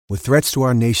With threats to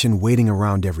our nation waiting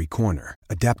around every corner,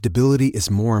 adaptability is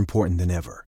more important than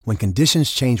ever. When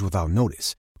conditions change without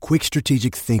notice, quick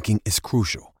strategic thinking is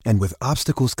crucial. And with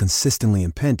obstacles consistently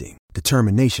impending,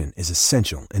 determination is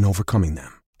essential in overcoming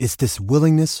them. It's this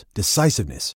willingness,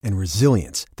 decisiveness, and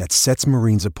resilience that sets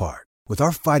Marines apart. With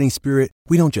our fighting spirit,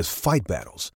 we don't just fight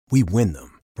battles, we win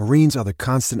them. Marines are the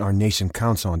constant our nation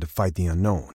counts on to fight the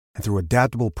unknown. And through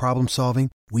adaptable problem solving,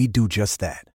 we do just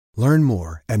that. Learn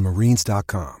more at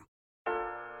marines.com.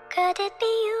 Could it be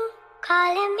you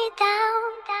calling me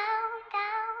down, down,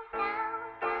 down,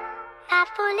 down? My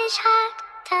foolish heart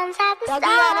turns at the stars.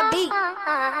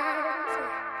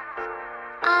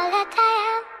 All that I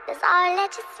am is all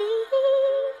that you see.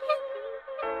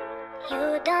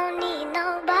 You don't need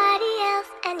nobody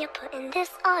else, and you're putting this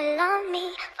all on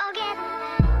me. Forget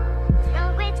about it.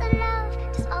 No greater love.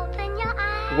 Just open your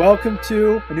eyes. Welcome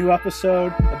to a new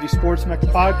episode of the Sports Mecca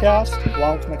Podcast,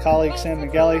 along with my colleague Sam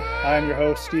Migueli. I am your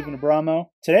host, Stephen Abramo.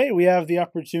 Today, we have the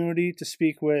opportunity to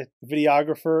speak with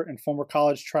videographer and former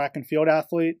college track and field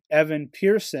athlete, Evan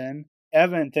Pierson.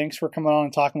 Evan, thanks for coming on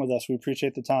and talking with us. We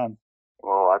appreciate the time.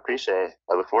 Well, I appreciate it.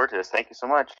 I look forward to this. Thank you so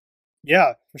much.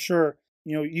 Yeah, for sure.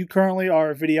 You know, you currently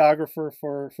are a videographer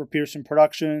for Pierson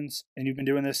Productions, and you've been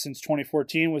doing this since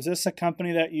 2014. Was this a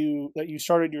company that you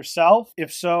started yourself?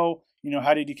 If so, you know,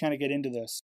 how did you kind of get into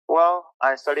this? Well,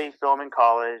 I studied film in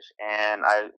college, and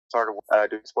I started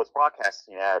doing sports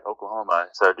broadcasting at Oklahoma.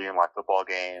 So doing like football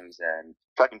games and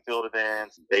track and field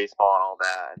events, and baseball and all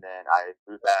that. And then I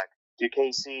moved back to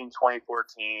KC in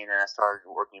 2014, and I started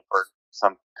working for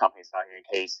some companies out here in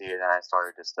KC, and then I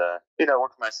started just to,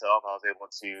 work for myself. I was able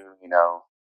to,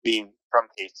 being from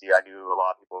KC, I knew a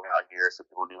lot of people out here, so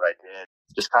people knew what I did.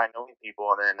 Just kind of knowing people,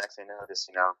 and then next thing you know,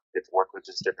 just, get to work with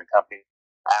just different companies,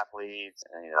 athletes,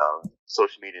 and,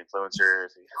 social media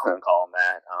influencers, you can call them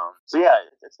that. So yeah,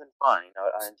 it's been fun.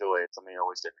 I enjoy it. Something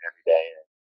always different every day.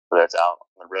 Whether it's out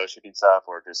on the road shooting stuff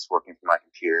or just working from my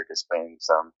computer, just putting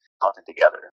some content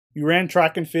together. You ran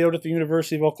track and field at the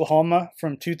University of Oklahoma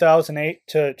from 2008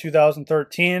 to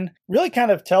 2013. Really kind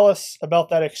of tell us about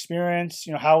that experience,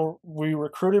 how were you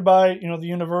recruited by, the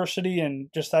university and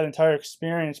just that entire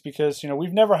experience, because,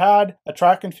 we've never had a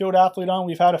track and field athlete on.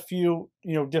 We've had a few,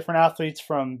 different athletes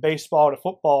from baseball to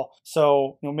football.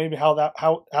 So, maybe how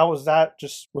was that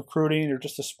just recruiting or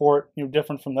just a sport,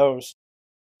 different from those?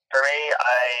 For me,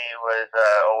 I was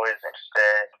always interested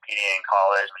in competing in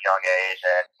college at a young age,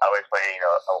 and I always played,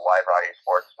 a wide variety of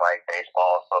sports like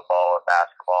baseball, football,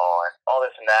 basketball, and all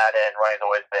this and that, and running's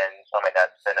always been something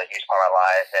that's been a huge part of my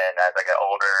life, and as I got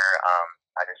older,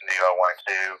 I just knew I wanted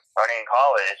to run in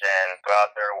college and go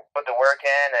out there, put the work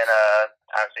in, and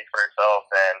time to speak for itself.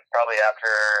 And probably after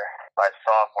my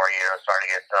sophomore year, I was starting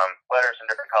to get some letters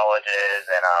from different colleges,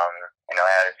 and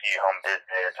I had a few home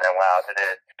visits, and I went out to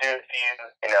do a few,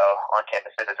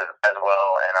 on-campus visits as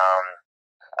well. And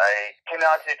I came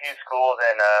out to a few schools,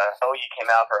 and OU came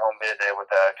out for a home visit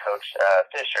with Coach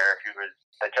Fisher, who was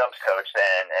the jumps coach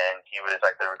then, and he was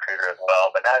like the recruiter as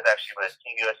well. But that was actually with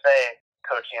Team USA,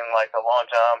 coaching like the long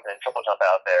jump and triple jump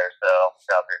out there. So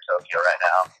he's out there in Tokyo right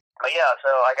now. But yeah, so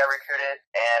I got recruited,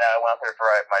 and I went out there for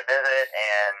my visit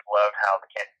and loved how the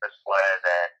campus was,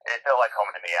 and it felt like home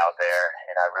to me out there.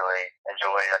 And I really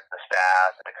enjoyed the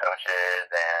staff and the coaches,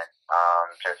 and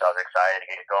I was excited to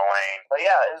get going. But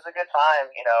yeah, it was a good time.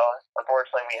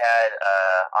 Unfortunately,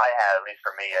 I had, at least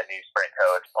for me, a new sprint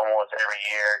coach almost every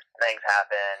year. Things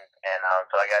happen, and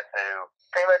so I got to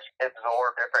pretty much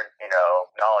absorb different,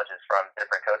 knowledges from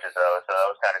different coaches though. So that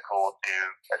was kind of cool too.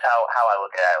 That's how I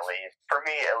look at it, at least. For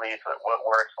me, at least, what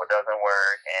works, what doesn't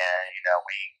work, and,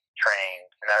 we train,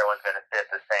 and everyone's going to fit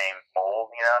the same mold,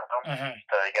 Mm-hmm.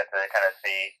 So you get to kind of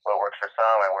see what works for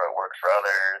some and where it works for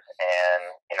others. And,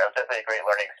 it's definitely a great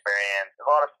learning experience. It's a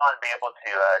lot of fun to be able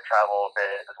to travel a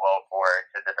bit as well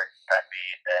to different track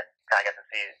meets and kind of get to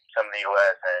see some of the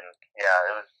U.S. And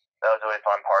yeah, that was a really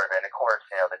fun part of it. And of course,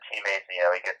 the teammates, you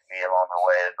get to meet along the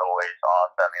way is always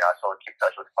awesome. I still keep in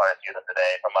touch with quite a few of them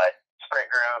today from my sprint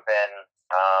group, and,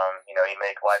 you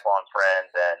make lifelong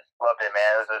friends, and loved it,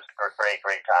 man. It was a great,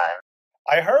 great time.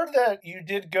 I heard that you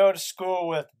did go to school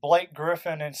with Blake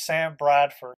Griffin and Sam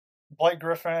Bradford. Blake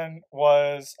Griffin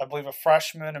was, I believe, a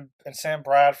freshman, and Sam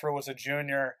Bradford was a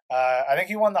junior. I think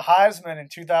he won the Heisman in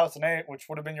 2008, which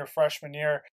would have been your freshman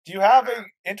year. Do you have an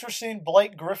interesting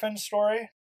Blake Griffin story?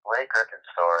 Blake Griffin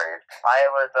stories. I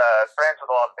was friends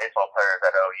with a lot of baseball players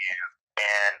at OU,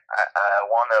 and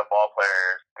one of the ball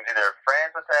players was either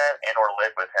friends with him and or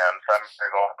lived with him. So I'm just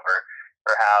going over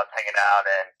her house, hanging out,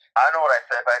 and I don't know what I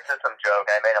said, but I said some joke,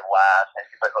 and I made him laugh, and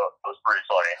he's like, "Oh, it was pretty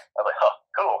funny." I was like, "Oh,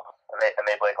 cool." And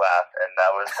made Blake laugh, and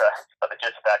that was the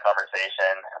gist of that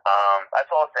conversation. I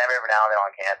told Sam every now and then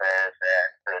on campus and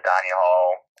to the dining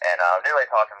hall, and didn't really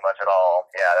talk to him much at all.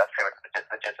 Yeah, that's pretty much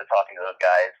the gist of talking to those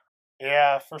guys.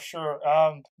 Yeah, for sure.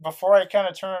 Before I kind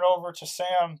of turn it over to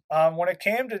Sam, when it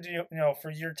came to for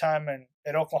your time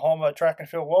at Oklahoma track and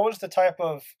field, what was the type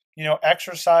of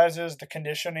exercises, the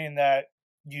conditioning that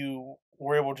you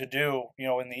were able to do,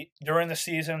 during the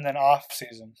season and then off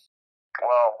season?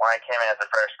 Well, when I came in as a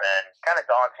freshman, kind of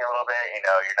daunting a little bit.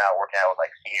 You're not working out with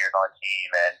like seniors on team,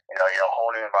 and you're a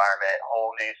whole new environment,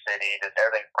 whole new city, just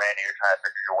everything's brand new. You're trying to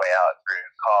figure your way out through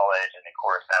college, and of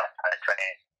course now kind of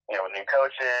training, with new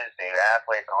coaches, new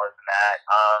athletes, and all this and that.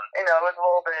 It was a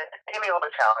little bit, it gave me a little bit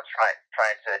of challenge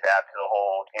trying to adapt to the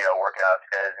whole, workouts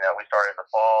because, we started in the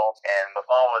fall, and the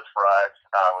fall was for us,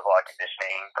 with a lot of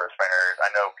conditioning for sprinters. I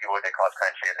know people who did cross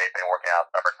country, they've been working out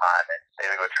summertime, and they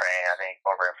would go train, I think,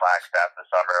 over in Flagstaff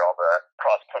this summer, all the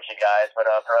cross country guys. But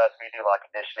for us, we do a lot of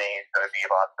conditioning, so it'd be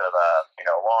lots of,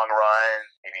 long runs,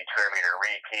 maybe 200-meter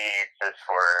repeats, just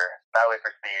for, not really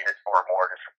for speed, just for more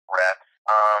just reps.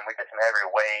 We did some heavy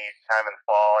weights kind of in the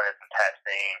fall and did some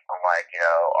testing on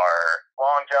our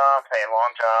long jumps, saying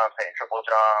triple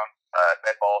jumps,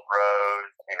 med ball throws,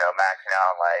 maxing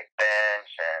out like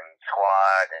bench and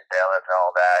squat and deadlift and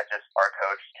all that. Just our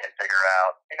coach can figure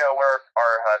out, where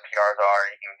our PRs are.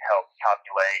 He can help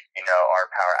calculate, our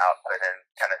power output and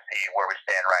kind of see where we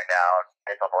stand right now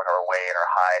based on our weight and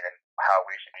our height and how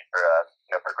we should be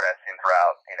progressing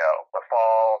throughout, the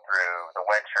fall through the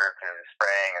winter through the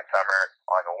spring and summer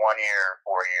on like a 1 year,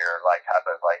 4 year type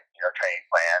of training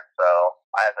plan. So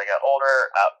as I got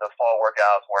older, the fall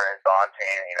workouts weren't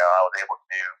daunting. I was able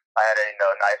to I had a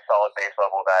nice solid base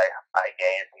level that I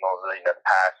gained from over the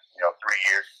past 3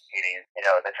 years competing.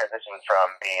 The transition from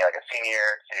being like a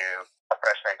senior to a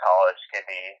freshman in college can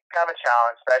be kind of a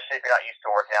challenge, especially if you're not used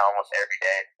to working out almost every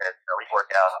day. Because we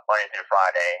work out Monday through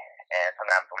Friday, and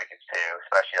sometimes the weekends too,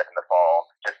 especially in the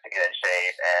fall, just to get in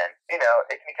shape. And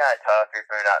it can be kind of tough if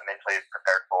you're not mentally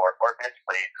prepared for it, or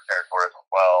physically prepared for it as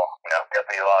well.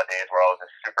 Definitely a lot of days where I was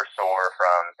just super sore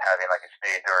from having like a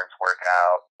speed endurance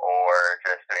workout, or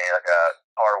just doing like a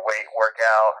hard weight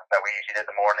workout that we usually did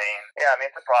in the morning. Yeah,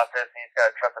 it's a process. You just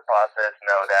gotta trust the process,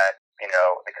 know that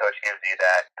the coach gives you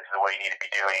that this is what you need to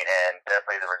be doing, and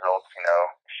definitely the results,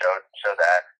 show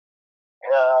that.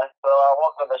 Yeah, so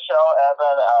welcome to the show,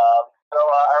 Evan.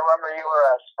 I remember you were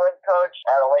a sprint coach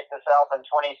at Oasis South in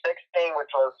 2016, which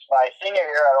was my senior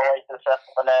year at Oasis South,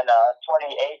 and then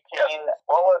 2018. Yep.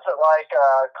 What was it like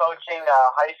coaching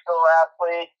high school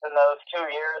athletes in those 2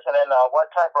 years, and then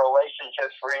what type of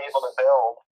relationships were you able to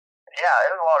build? Yeah,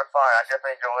 it was a lot of fun. I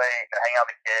definitely enjoy hanging out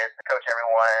with the kids, coach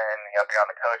everyone, be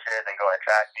on the coaches and going to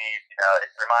track meets.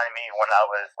 It reminded me when I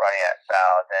was running at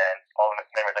South and all the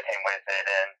members that came with it.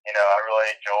 And, I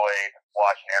really enjoyed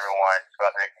watching everyone just go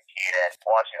out there and compete and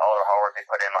watching all the hard work they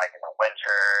put in, like in the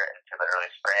winter into the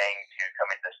early spring to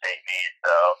coming to the state meet.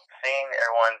 So seeing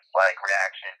everyone's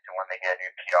reaction to when they get a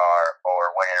new PR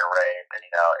or winning a race, and,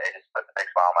 it just puts a big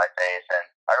smile on my face. And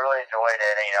I really enjoyed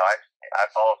it. And, I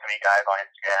follow some of you guys on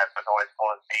Instagram, so it's always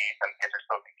cool to see some kids are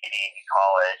still competing in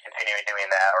college, continuing doing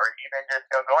that, or even just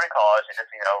going to college and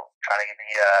just trying to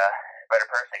be a better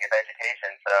person, get the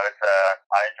education. So it's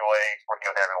I enjoy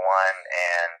working with everyone,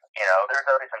 and there's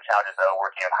always some challenges though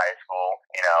working in high school.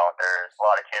 There's a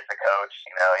lot of kids to coach.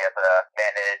 You have to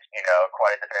manage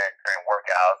quite a different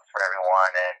workouts for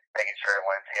everyone and making sure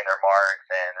everyone's hitting their marks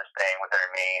and they're staying within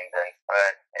their means.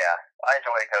 But yeah, I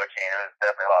enjoyed coaching. It was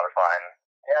definitely a lot of fun.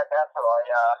 Yeah, definitely.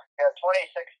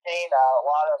 2016, a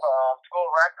lot of school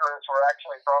records were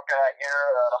actually broken that year.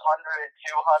 100,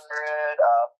 200,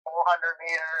 400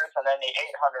 meters, and then the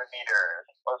 800 meters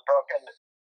was broken.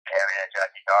 Yeah, we had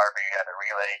Jackie Darby, we had the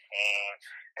relay team,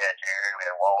 we had Jared, we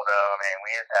had Waldo.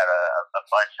 We just had a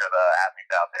bunch of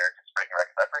athletes out there just breaking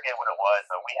records. I forget what it was,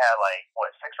 but we had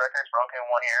 6 records broken in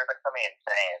 1 year. Like something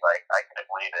insane. I couldn't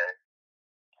believe it.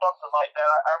 Something like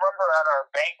that. I remember at our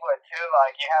banquet too,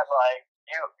 you had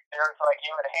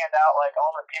you would hand out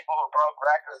all the people who broke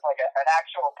records, an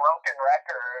actual broken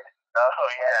record. Oh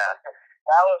yeah.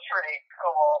 That was pretty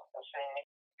cool to see.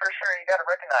 For sure, you got to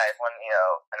recognize when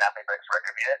an athlete breaks a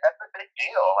record. That's a big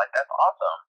deal. That's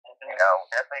awesome. Mm-hmm.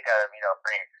 Definitely got to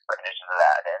bring recognition to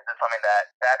that. And it's something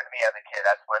that to me as a kid,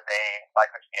 that's what they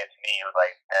what you gave to me. It was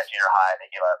at junior high, they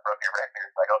give out broken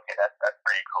records. Okay, that's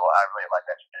pretty cool. I really like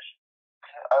that tradition.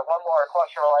 One more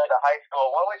question related to high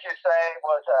school. What would you say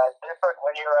was different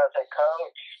when you were as a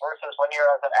coach versus when you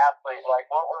were as an athlete? What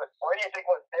do you think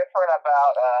was different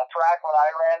about track when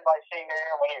I ran my senior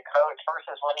year when you coached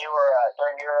versus when you were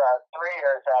during your 3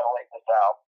 years at Oasis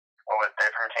South? what was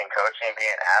different between coaching and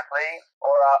being an athlete?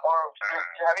 Or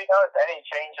have you noticed any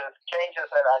changes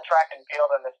in track and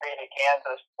field in the state of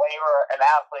Kansas when you were an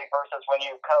athlete versus when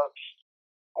you coached?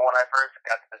 When I first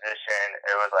got the position,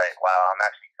 it was like, wow, I'm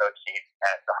actually coaching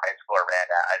at the high school I ran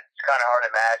at. It's kind of hard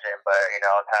to imagine, but, you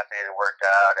know, I was happy it worked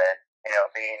out. And, you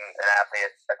know, being an athlete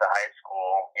at the high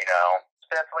school, you know, it's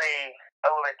definitely a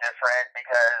little bit different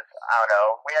because, I don't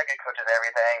know, we had good coaches and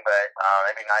everything, but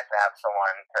it'd be nice to have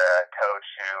someone to coach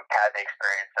who had the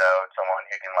experience, so someone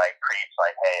who can, like, preach,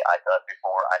 like, hey, I've done it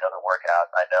before, I know the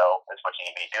workouts, I know this is what you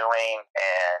need to be doing,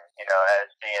 and, you know, as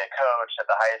being a coach at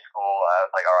the high school, I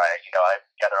was like, all right, you know, I've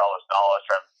gathered all this knowledge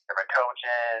from different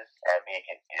coaches and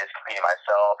just competing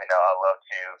myself. You know, I love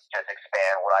to just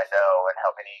expand what I know and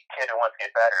help any kid who wants to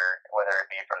get better, whether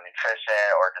it be from nutrition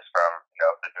or just from, you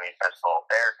know, doing physical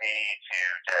therapy to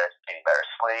just getting better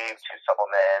sleep to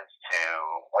supplements to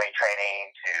weight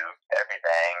training to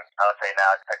everything. I would say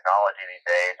now technology these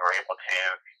days, we're able to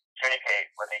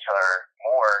communicate with each other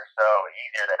more so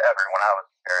easier than ever when I was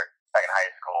here back in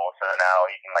high school. So now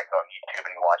you can like go on YouTube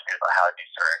and watch videos on how to do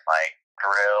certain like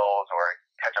drills or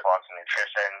catch up on some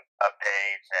nutrition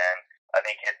updates. And I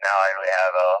think kids now really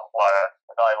have a lot of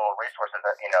valuable resources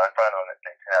that, you know, in front of them.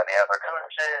 You know, they have their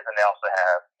coaches and they also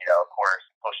have, you know, of course,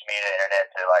 social media, internet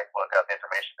to like look up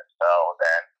information themselves.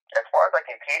 And as far as like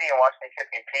competing and watching the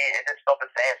kids compete, it just felt the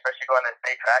same, especially going to the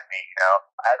state track meet. You know,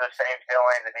 I had those same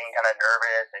feelings of being kind of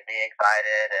nervous and being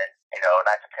excited and, you know,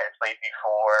 not to sleep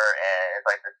before. And it's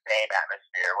like the same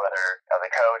atmosphere, whether as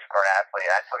a coach or an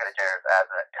athlete. I still get a cheer as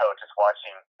a coach, just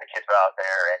watching the kids go out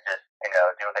there and just, you know,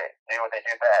 do what they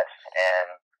do best. And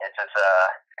it's just,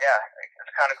 yeah,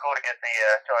 it's kind of cool to get the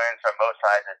feelings from both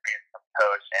sides as being from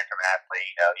coach and from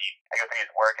athlete. You know, I go through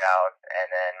these workouts and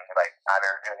then like I'm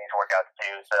doing these workouts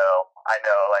too, so I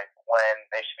know like when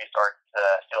they should be start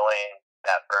feeling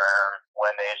that burn,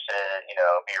 when they should, you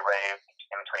know, be ready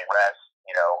in between rests,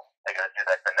 you know, they're gonna do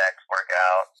that the next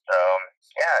workout. So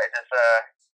yeah, it's just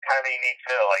kind of a unique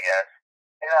feel, I guess.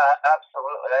 Yeah,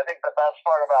 absolutely. I think the best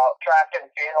part about track and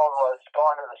field was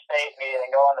going to the state meet and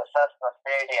going to Cessna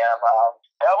Stadium.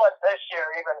 That was this year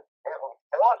even.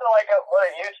 It wasn't like what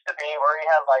it used to be, where you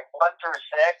had like 1 through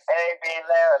 6A being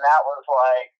there, and that was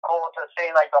like cool to see.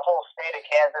 Like the whole state of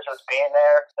Kansas was being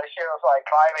there. This year was like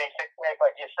 5A, 6A,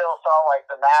 but you still saw like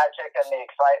the magic and the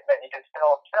excitement. You could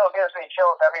still gives me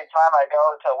chills every time I go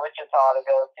to Wichita to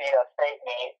go see a state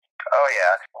meet. Oh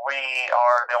yeah, we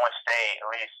are the only state, at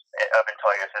least up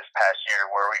until I guess this past year,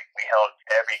 where we held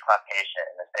every classification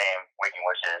in the same weekend,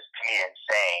 which is to me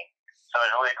insane. So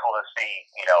it's really cool to see,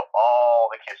 you know,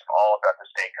 all the kids from all throughout the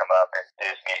state come up and do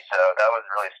this meet. So that was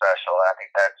really special. I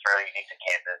think that's really unique to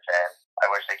Kansas, and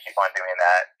I wish they keep on doing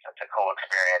that. It's a cool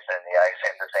experience, and yeah,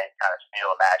 the same kind of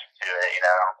feel and magic to it, you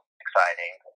know,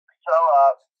 exciting.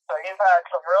 So you've had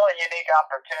some really unique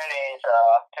opportunities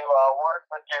to work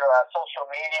with your social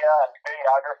media and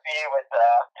videography with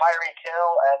Tyreek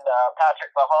Hill and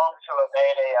Patrick Mahomes, who have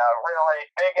made a really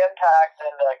big impact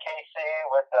in KC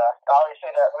with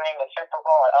obviously that winning the Super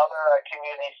Bowl and other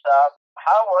community stuff.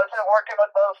 How was it working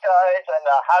with those guys, and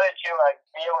how did you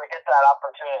be able to get that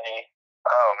opportunity?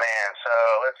 Oh man, so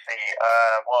let's see.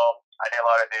 Well, I did a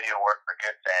lot of video work for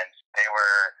Good Sense. They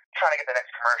were trying to get the next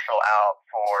commercial out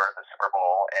for the Super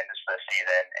Bowl and just for the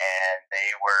season, and they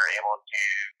were able to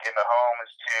get Mahomes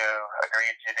to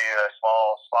agree to do a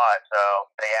small spot. So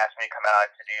they asked me to come out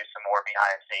to do some more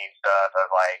behind the scenes stuff of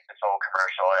like this whole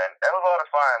commercial, and that was a lot of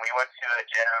fun. We went to a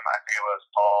gym, I forget what it was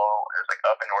called. It was like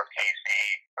up in North KC.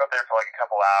 We were up there for like a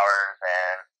couple hours,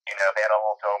 and you know, they had a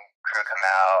whole film crew come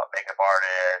out, makeup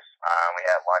artists. We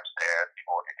had lunch there.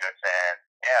 People worked at Good Sense.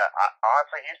 Yeah,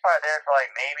 honestly, he's probably there for like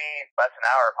maybe less than an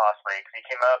hour possibly, because he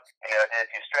came up, you know, did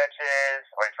a few stretches,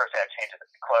 or he first had to change his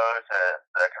clothes to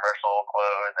the commercial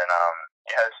clothes, and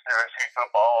yeah, there were a few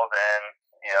footballs, and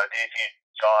you know, did a few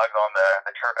jogs on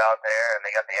the turf out there, and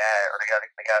they got the ad, or they got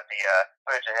the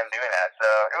footage of him doing that. So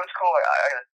it was cool.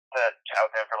 I to chat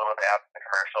with him for a little bit after the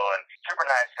commercial, and super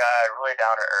nice guy, really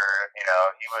down to earth. You know,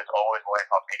 he was always willing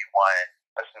to talk to anyone and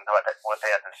listen to what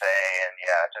they had to say, and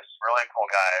yeah, just really cool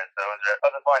guys. So it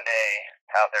was a fun day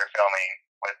out there filming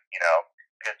with, you know,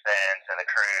 Good Sense and the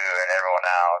crew and everyone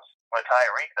else. With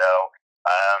Tyreek though,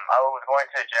 I was going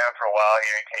to a gym for a while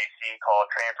here in KC called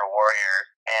Training for Warriors,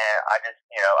 and I just,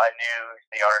 you know, I knew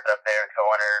the owners up there,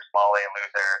 co-owners, Molly and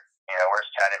Luther. You know, we're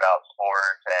just chatting about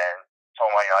sports and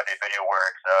told me, you know, I do video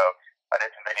work, so I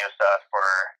did some video stuff for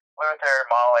Luther,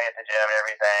 Molly at the gym and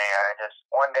everything. And just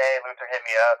one day, Luther hit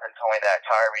me up and told me that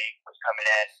Tyreek was coming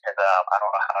in because I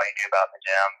don't know how he knew about the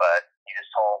gym, but he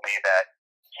just told me that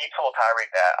he told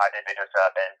Tyreek that I did video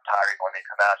stuff, and Tyreek wanted me to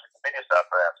come out and do some video stuff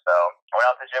for them. So I went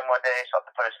out to the gym one day, saw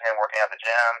the footage of him working out at the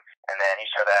gym, and then he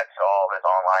showed that to all of his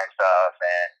online stuff,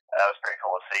 and that was pretty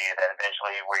cool to see. And then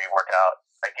eventually we worked out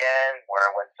again, where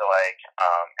I went to like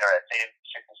Internet City,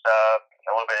 shoot some stuff,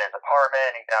 a little bit in his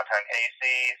apartment in downtown KC.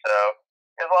 So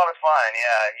it was a lot of fun.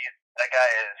 Yeah, that guy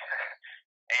is.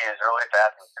 He is really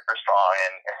fast and super strong,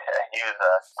 and he was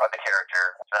quite the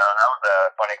character. So that was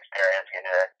a fun experience getting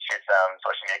to shoot some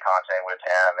social media content with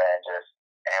him and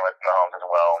with Mahomes as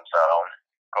well. And so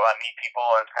go out and meet people,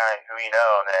 and it's kind of who you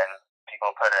know, and then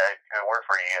people put a good word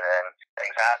for you, and then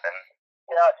things happen.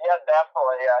 Yeah,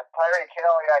 definitely. Tyreek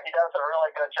Hill, he does a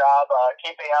really good job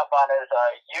keeping up on his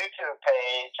YouTube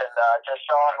page and just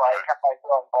showing like how he's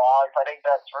doing vlogs. I think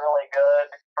that's really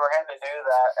good for him to do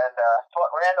that. And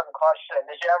random question: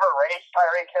 did you ever race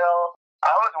Tyreek Hill?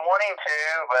 I was wanting to,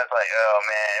 but it's like, oh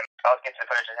man, I was getting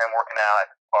some footage of him working out at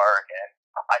the park, and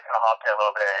I kind of hopped in a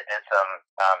little bit, did some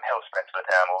hill sprints with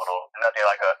him, nothing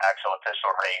like an actual official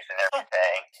race and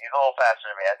everything. He's a little faster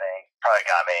than me, I think. Probably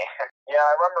got me. Yeah,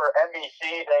 I remember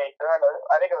NBC,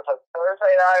 I think it was a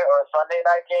Thursday night or a Sunday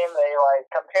night game, they like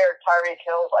compared Tyreek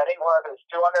Hill's, I think one of his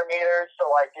 200 meters to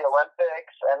like the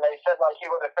Olympics, and they said like he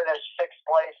would have finished 6th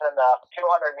place in the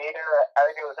 200 meter, I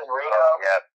think it was in Rio. Oh,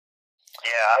 yeah.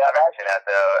 Yeah, I haven't seen that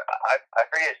though. I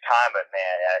forget his time, but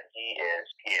man, he is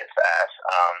fast.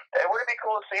 It would be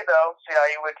cool to see though. See how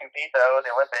he would compete though in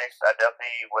the Olympics. I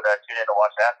definitely would tune in to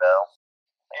watch that though.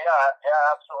 Yeah,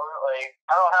 absolutely.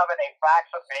 I don't have any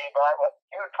facts with me, but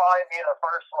he would probably be the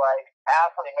first like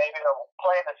athlete maybe to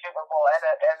play in the Super Bowl and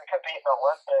compete in the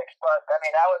Olympics. But I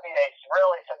mean, that would be a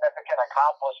really significant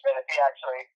accomplishment if he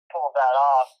actually pulled that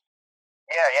off.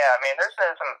 Yeah. I mean, there's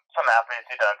been some athletes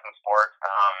who've done some sports.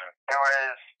 There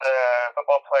was the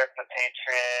football player from the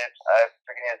Patriots. I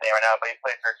forget his name right now, but he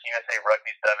played for USA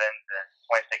Rugby Sevens in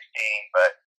 2016.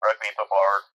 But rugby and football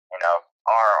are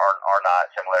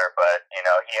not similar. But he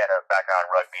had a background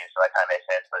in rugby, so that kind of makes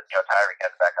sense. But Tyreek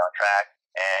has a background in track,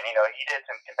 and he did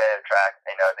some competitive track.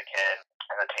 As a kid,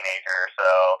 as a teenager, so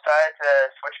decided to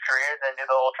switch careers and do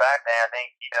the whole track thing. I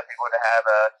think he definitely would have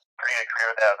a pretty good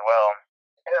career with that as well.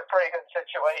 In a pretty good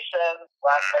situation.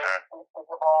 Last night, 2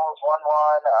 Super Bowls, won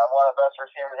one of the best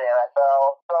receivers in the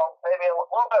NFL. So maybe a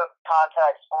little bit of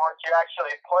contact sports. You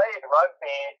actually played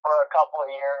rugby for a couple of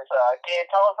years. Can you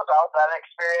tell us about that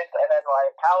experience? And then,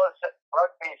 like, how is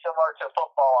rugby similar to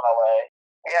football in a way?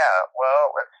 Yeah, well,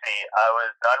 let's see. I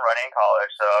was done running in college,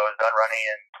 so I was done running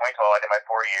in 2012. I did my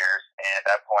 4 years, and at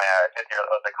that point, I had 5 years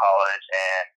of college,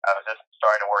 and I was just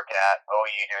starting to work at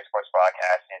OU doing sports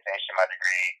broadcasting and finishing my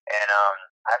degree. And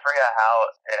I forgot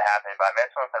how it happened, but I met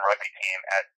someone from the rugby team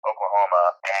at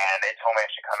Oklahoma, and they told me I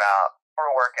should come out for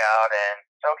a workout, and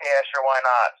it's okay, yeah, sure, why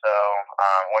not? So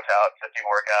went out to do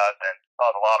workouts, and it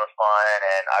was a lot of fun,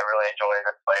 and I really enjoyed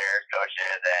the players,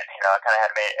 coaches, and I kind of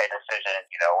had to make a decision,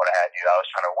 what I had to do. I was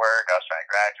trying to work, I was trying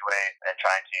to graduate, and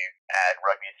trying to add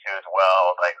rugby to as well.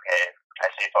 Like, okay, I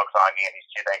see focus on getting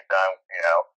these 2 things done,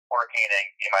 working and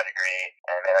getting my degree,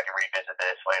 and maybe I can revisit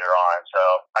this later on. So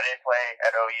I didn't play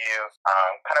at OU.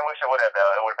 Kind of wish I would have,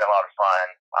 though. It would have been a lot of fun.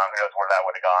 Who knows where that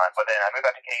would have gone. But then I moved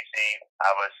back to KC.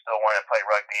 I was still wanting to play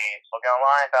rugby. So looking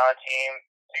online, found a team,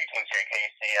 2 teams here at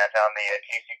KC, and I found the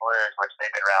KC Blues, which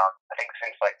they've been around, I think,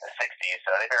 since like the 60s.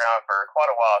 So they've been around for quite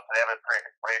a while. So they have a pretty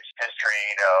rich history,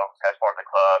 as part of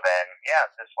the club. And yeah,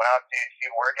 just went out to do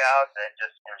workouts and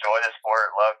just enjoy the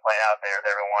sport. Love playing out there with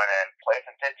everyone and play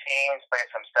some 15s, play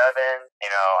some 7s.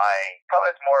 I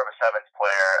probably was more of a 7s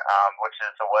player, which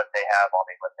is what they have on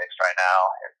the Olympics right now.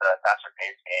 It's a faster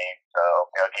paced game. So,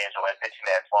 games will win 15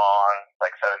 minutes long,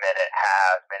 like 7-minute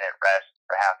half, minute rest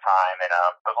for halftime. And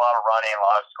there's a lot of running, a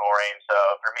lot of scoring. So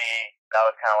for me, that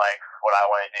was kind of like what I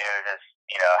want to do, just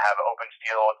have an open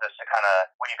field just to kind of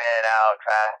weave in and out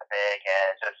traffic,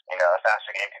 and just a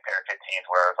faster game compared to 15s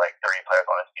where it was like 30 players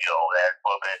on the field, and a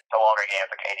little bit the longer game,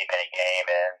 it's like 80-minute game,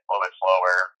 and a little bit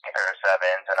slower compared to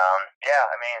 7s. And yeah,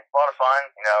 I mean, a lot of fun.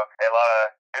 Had a lot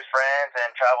of good friends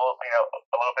and traveled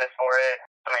a little bit for it.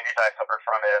 Some injuries I suffered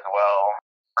from it as well.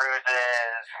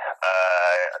 Bruises.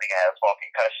 I think I had a small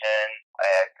concussion. I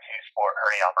had 2 sport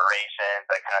hernia operations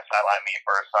that kind of sidelined me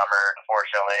for a summer,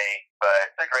 unfortunately.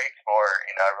 But it's a great sport.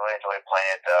 I really enjoy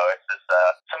playing it, though. It's just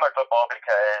similar to football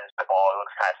because the ball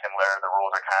looks kind of similar. The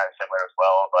rules are kind of similar as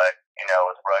well. But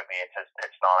with rugby,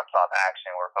 it's non-stop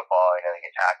action. Where football, you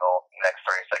get tackle, next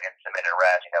 30 seconds, a minute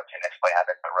rest. Till next play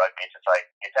happens. But rugby, it's just like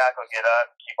you tackle, get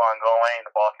up, keep on going.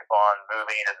 The ball keeps on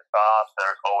moving as it stops.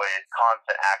 There's always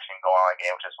constant action going on in the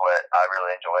game, which is what I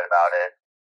really enjoyed about it.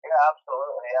 Yeah,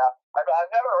 absolutely. yeah.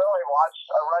 I've never really watched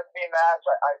a rugby match.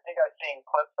 I think I've seen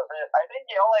clips of it. I think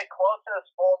the only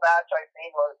closest full match I've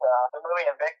seen was the movie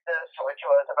Invictus, which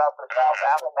was about the South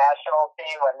African national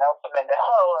team when Nelson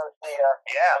Mandela was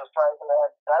was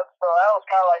president. That was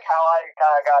kind of like how I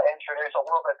kind of got introduced a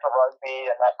little bit to rugby.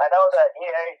 And I know that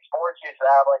EA Sports used to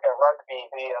have like a rugby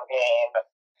video game.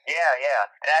 Yeah.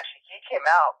 And actually, he came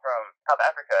out from South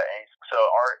Africa, and so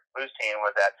our blues team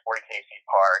was at Sporting KC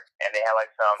Park, and they had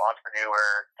like some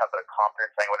entrepreneur type of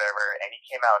conference thing, whatever. And he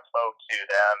came out and spoke to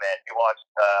them, and we watched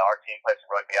our team play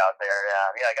some rugby out there.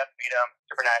 I got to meet him.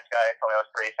 Super nice guy. Told me I was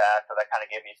pretty fast, so that kind of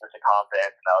gave me a boost of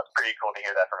confidence, and that was pretty cool to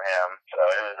hear that from him. So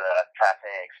it was a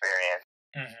fascinating experience.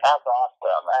 Mm-hmm. That's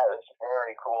awesome. That is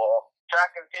very cool.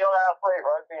 Track and field athlete,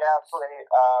 rugby athlete.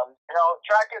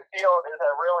 Track and field is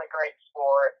a really great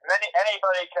sport.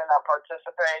 Anybody can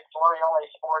participate. It's one of the only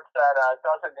sports that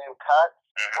doesn't do cuts.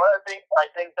 Mm-hmm. One of the things I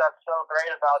think that's so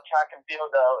great about track and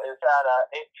field, though, is that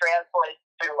it translates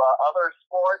to other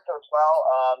sports as well.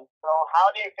 So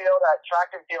how do you feel that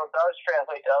track and field does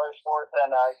translate to other sports?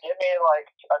 And give me like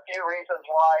a few reasons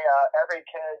why every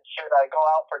kid should go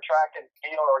out for track and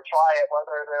field or try it,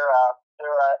 whether they're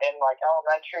in like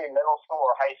elementary, middle school,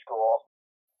 or high school.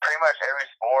 Pretty much every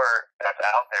sport that's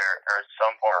out there, there's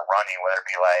some form of running, whether it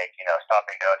be like, stop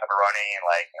and go type of running,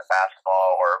 like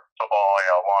basketball or football,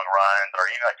 long runs, or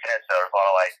even like tennis, so there's a lot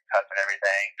of like cuts and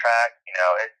everything. Track,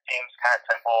 it seems kind of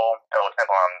simple. It depends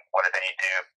on what it is you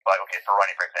do. Like, okay, for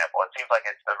running, for example, it seems like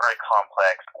it's a very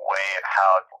complex way of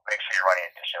how to make sure you're running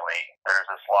efficiently. There's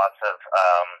just lots of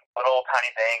little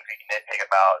tiny things you can nitpick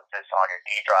about just on your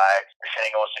knee drive. Your shin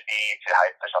angle should be to how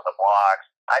you push off the blocks.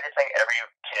 I just think every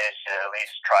kid should at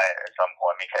least try it at some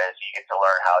point because you get to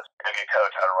learn how to be a good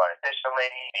coach, how to run efficiently,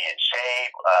 be in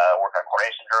shape, work on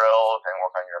coordination drills, and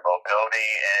work on your mobility.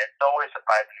 And it's always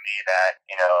surprising to me that,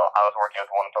 I was working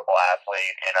with one football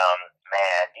athlete, and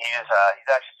man, he's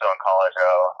actually still in college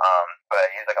though, but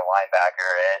he's like a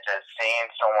linebacker, and just seeing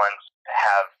someone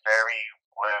have very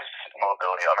loose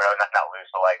mobility. I mean, not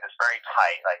loose, but like it's very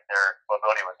tight. Like their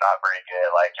mobility was not very good.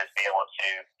 Like just being able to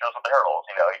deal with the hurdles.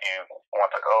 You do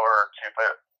 1 foot over, 2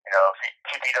 foot,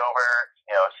 2 feet over.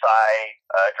 Side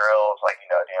drills, like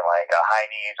doing like high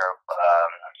knees or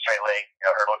straight leg,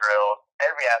 hurdle drills.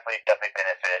 Every athlete definitely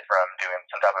benefit from doing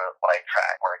some type of like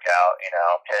track workout.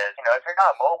 Because if you're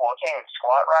not mobile, you can't even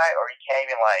squat right, or you can't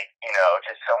even like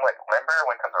just somewhat limber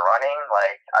when it comes to running.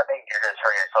 Like I think you're just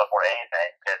hurting yourself more than anything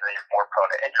because you're more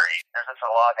prone to injury. There's just a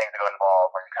lot of things that go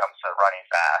involved when it comes to running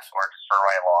fast or just for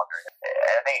running longer.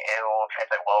 I think it will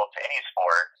translate well to any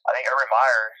sport. I think Urban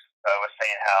Meyer was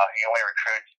saying how he only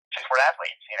recruits two-sport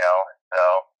athletes. So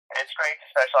it's great to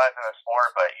specialize in the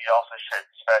sport, but you also should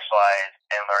specialize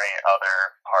in learning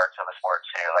other parts of the sport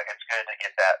too. Like it's good to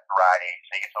get that variety,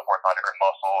 so you get to work on different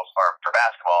muscles for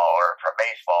basketball or for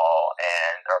baseball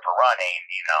or for running.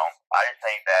 I just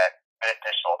think that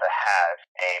beneficial to have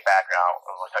a background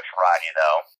with such variety,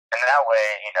 though. And that way,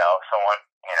 someone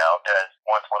does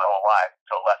one sport their whole life,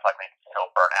 so less likely to feel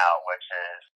burnt out, which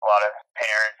is a lot of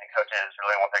parents and coaches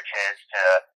really want their kids to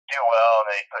do well, and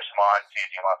they push them on to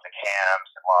do lots of camps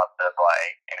and lots of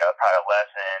private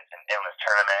lessons and endless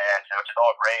tournaments, which is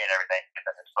all great and everything to get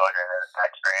that exposure and that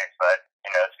experience. But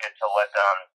it's good to let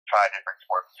them try different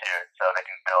sports too, so they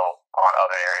can build on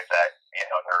other areas that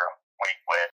they're weak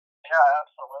with. Yeah,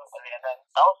 absolutely. And then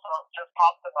also just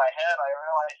popped in my head, I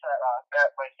realized that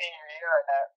my senior year and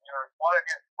that one of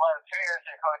the 2 years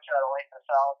you coach at Lake the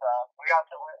South, we got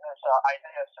to witness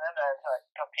Isaiah Simmons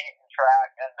compete in track,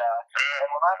 and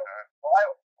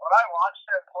when I watched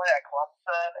him play at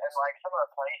Clemson and like some of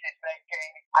the plays he's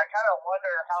making, I kind of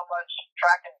wonder how much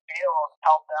track and field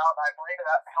helped out. And I believe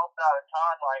that helped out a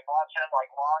ton. Like watching him like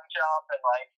long jump and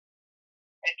like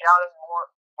it got him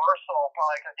more versatile,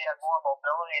 probably because he had more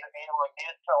mobility to be able to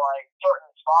get to like certain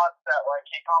spots that like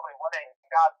he probably wouldn't have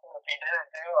got to if he didn't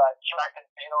do track and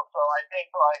field. So I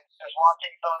think like just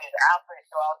watching some of these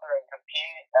athletes go out there and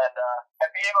compete and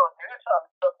be able to do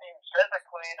something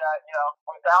physically that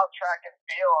without track and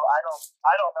field,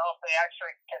 I don't know if they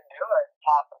actually can do it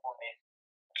possibly.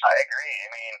 I agree. I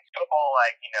mean, football,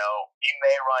 you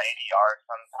may run 80 yards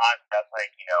sometimes. That's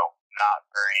not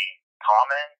very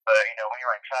common, but when you're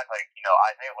running track,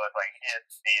 Isaiah was he did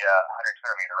the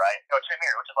 100 meter, right? 2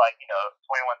 meter, which is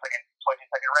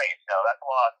 22-second race. That's a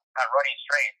lot kind of running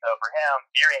straight. So for him,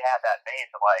 he already had that base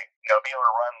of being able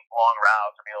to run long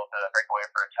routes or be able to break away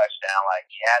for a touchdown.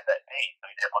 He had that base, so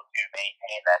he's able to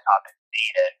maintain that top end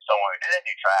speed. And someone who didn't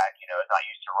do track, is not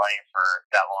used to running for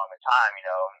that long of a time.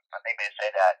 I think they say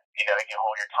that you can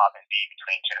hold your top end speed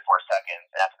between 2 to 4 seconds,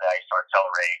 and after that you start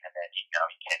accelerating, and then you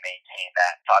can maintain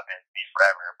that top end be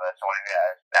forever. But someone who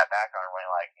has that background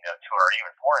running like, 200 or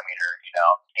even 400 meter,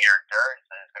 your endurance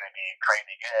is going to be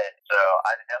crazy good. So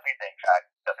I definitely think track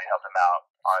definitely helped him out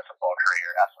on his football career.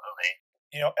 Absolutely.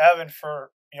 Evan,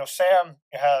 for Sam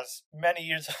has many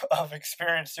years of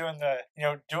experience doing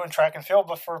doing track and field,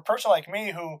 but for a person like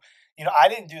me who, I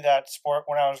didn't do that sport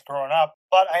when I was growing up,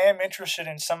 but I am interested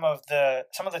in some of the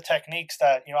techniques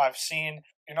that, I've seen.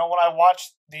 When I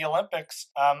watched the Olympics,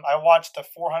 I watched the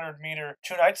 400 meter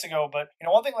 2 nights ago, but,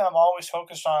 one thing that I'm always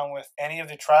focused on with any of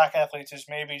the track athletes is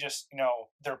maybe just,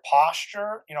 their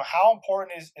posture. How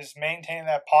important is maintaining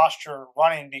that posture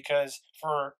running? Because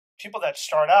for people that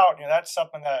start out, that's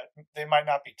something that they might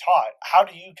not be taught. How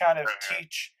do you kind of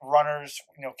teach runners,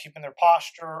 keeping their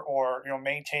posture or,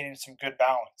 maintaining some good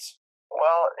balance?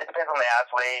 Well, it depends on the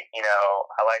athlete.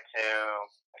 I like to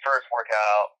first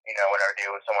workout, whenever I do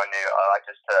with someone new, I like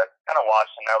just to kind of watch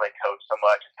them, not really coach so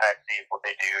much, just kind of see what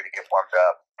they do to get warmed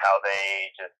up, how they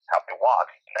walk,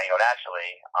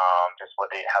 naturally, just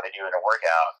how they do in a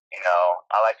workout.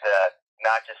 I like to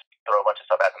not just throw a bunch of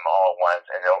stuff at them all at once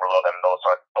and overload them. They'll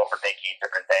start overthinking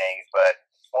different things, but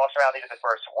watch them how they do the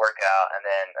first workout, and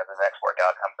then as the next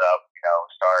workout comes up,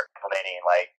 start implementing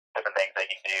like different things they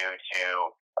can do to,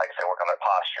 like I said, work on their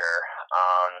posture.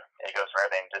 It goes from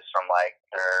everything just from like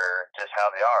just how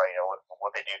they are,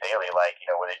 what they do daily, like,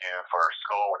 what they do for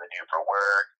school, what they do for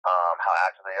work, how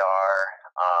active they are.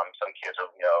 Some kids are,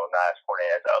 not as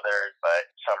coordinated as others, but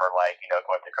some are like,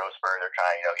 going through growth spurt, they're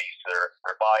trying, get used to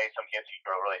their body. Some kids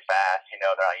grow really fast, they're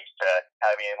not used to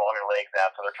having longer legs now,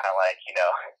 so they're trying to like,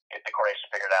 get the coordination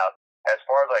figured out. As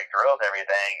far as like drills and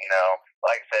everything,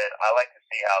 like I said, I like to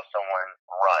see how someone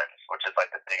runs, which is like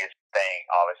the biggest thing,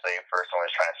 obviously, for someone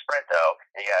who's trying to sprint, though.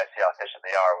 You gotta see how efficient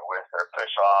they are with their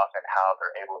push off and how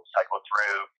they're able to cycle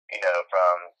through,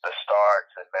 from the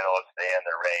start to the middle to the end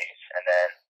of the race. And then,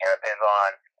 it depends on,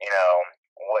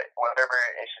 whatever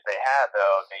issues they have,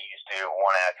 though, they used to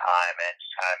one at a time and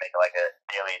just kind of make it like a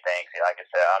daily thing. See, like I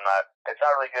said, it's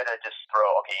not really good to just throw,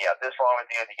 okay, you have this wrong with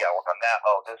you, you gotta work on that,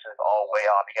 oh, this is all way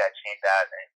off, you gotta change that,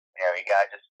 and, you gotta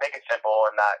just make it simple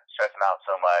and not stress them out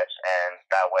so much, and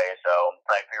that way, so,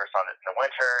 like, we were on this in the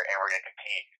winter, and we're gonna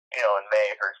compete, in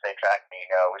May for state track meet,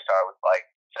 we started with, like,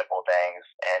 simple things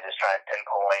and just trying to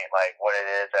pinpoint like what it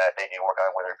is that they need to work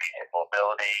on, whether it be hip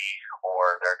mobility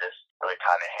or they're just really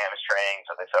tight in hamstrings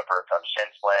or they suffer from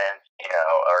shin splints,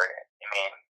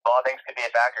 a lot of things could be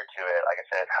a factor to it. Like I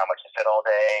said, how much they sit all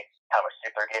day, how much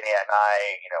sleep they're getting at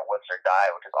night, what's their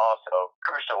diet, which is also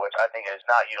crucial, which I think is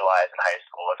not utilized in high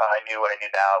school. If I knew what I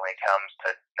knew now when it comes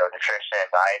to nutrition and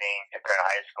dieting, if they're in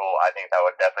high school, I think that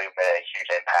would definitely make a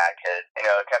huge impact because,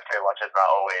 cafeteria lunch is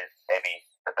not always maybe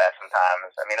the best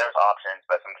sometimes. I mean, there's options,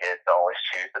 but some kids don't always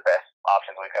choose the best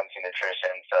options when it comes to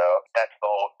nutrition. So that's the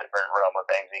whole different realm of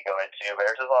things you go into. But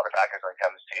there's just a lot of factors when it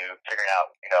comes to figuring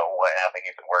out, what athlete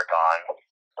you can work on.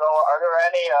 So, are there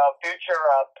any future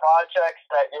projects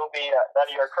that that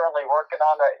you're currently working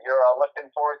on that you're looking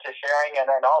forward to sharing? And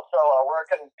then also, where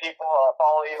can people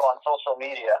follow you on social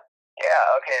media? Yeah,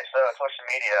 okay, so social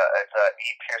media, it's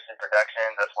Pierson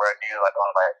Productions. That's where I do like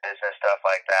all my business stuff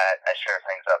like that. I share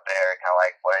things up there, kind of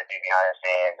like what I do behind the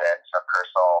scenes and some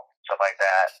personal stuff like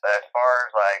that. But as far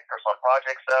as like personal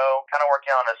projects though, kind of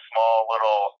working on a small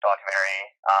little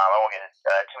documentary. I won't get into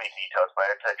too many details, but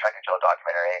it's a track and field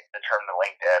documentary. Determine the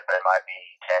length of it, but it might be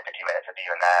 10, 15 minutes of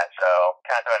even that. So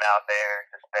kind of throwing it out there.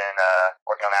 Just been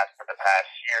working on that for the past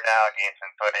year now, getting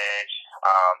some footage.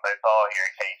 But it's all here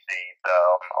in KC, so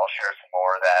I'll share some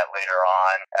more of that later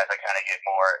on as I kind of get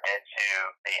more into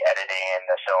the editing and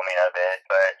the filming of it.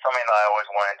 But something that I always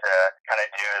wanted to kind of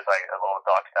do is like a little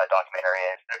documentary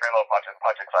and different little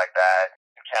projects like that.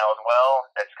 Channel as well.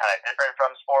 That's kind of different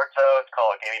from sports, though. It's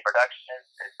called Gaming Productions.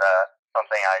 It's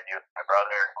something I do with my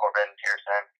brother, Corbin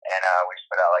Pierson, and we just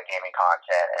put out like gaming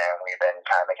content, and we've been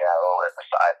kind of making that a little bit of a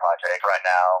side project right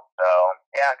now. So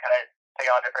yeah, kind of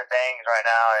taking on different things right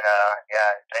now, and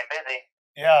staying busy.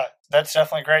 Yeah, that's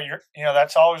definitely great.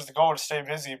 That's always the goal, to stay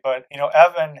busy. But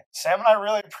Evan, Sam and I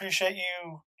really appreciate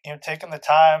you taking the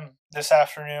time this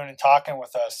afternoon and talking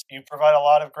with us. You provide a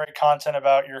lot of great content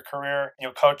about your career,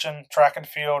 coaching track and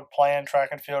field, playing track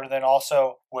and field, and then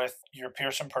also with your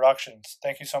Pierson Productions.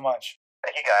 Thank you so much.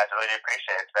 Thank you guys. I really do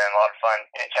appreciate it. It's been a lot of fun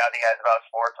getting to chat with you guys about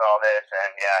sports and all this. And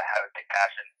I have a big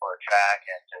passion for track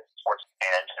and just sports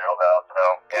in general, though. So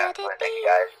really thank you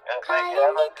guys. Thank you,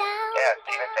 Evan. Yeah,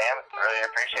 Steve and Sam, really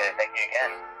appreciate it. Thank you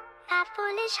again. My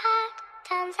foolish heart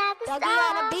turns at the stars.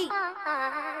 On a beat.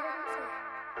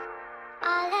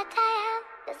 All that I am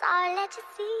is all that you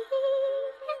see.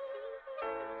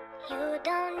 You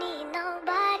don't need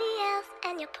nobody else,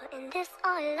 and you're putting this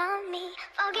all on me.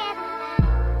 Forget about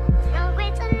it.